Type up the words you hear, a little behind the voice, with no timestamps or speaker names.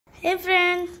Hey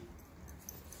friends,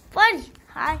 buddy,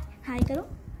 hi करो,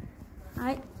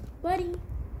 hi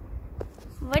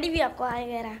buddy भी आपको hi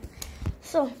कह रहा है.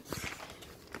 So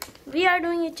we are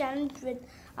doing a challenge with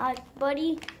our buddy,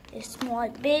 a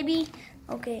small baby.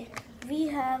 Okay, we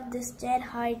have this dead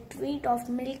height treat of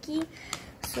Milky.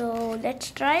 So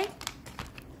let's try.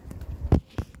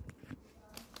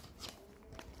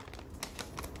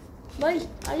 Buddy,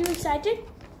 are you excited?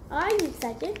 Are you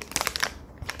excited?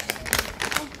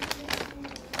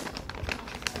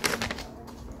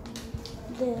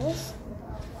 This.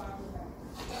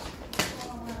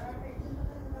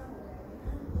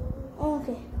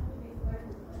 Okay.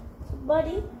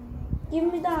 Buddy,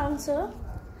 give me the answer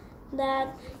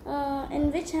that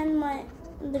in which hand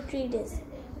the treat is.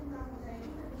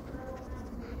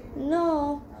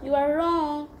 No, you are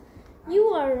wrong. You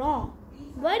are wrong.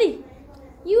 Buddy,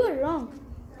 you are wrong.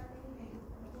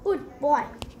 Good boy.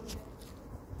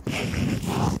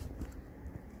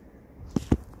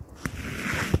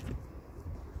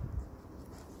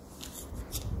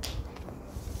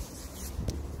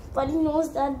 Buddy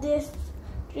knows that this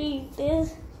treat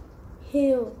is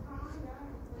here.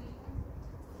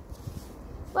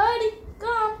 Buddy,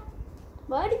 come.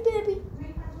 Buddy, baby.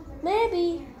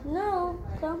 Baby, no,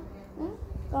 come.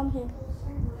 Come here.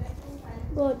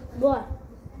 Good boy.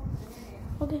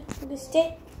 Okay,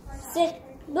 stay. Sit.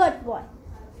 Good boy.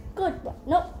 Good boy.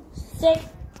 No, sit.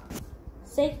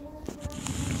 Sit.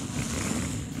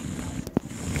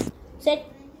 Sit.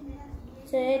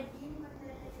 Sit.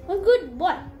 A good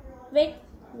boy. Wait.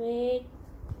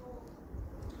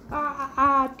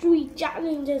 Treat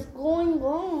challenge is going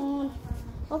on.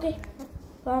 Okay,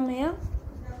 come here.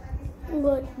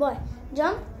 Good boy.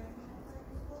 Jump.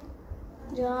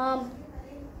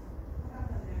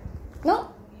 No.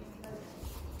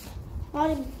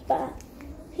 Not bad.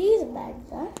 He's a bad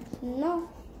guy. No.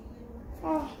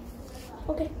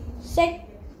 Okay. Sit.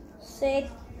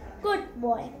 Good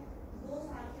boy.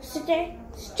 Stay.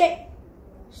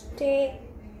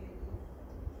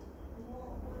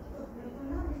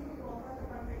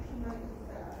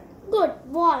 Good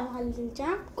boy, my little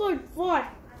champ. Good boy.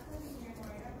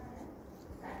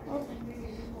 Okay.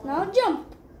 Now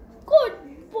jump. Good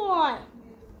boy.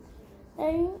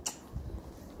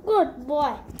 Good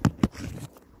boy.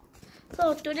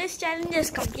 So today's challenge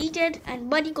is completed and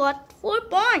Buddy got 4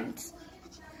 points.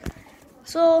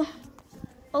 So,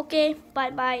 okay,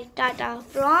 bye-bye, tata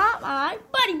from our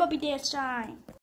Buddy Puppy Dance time.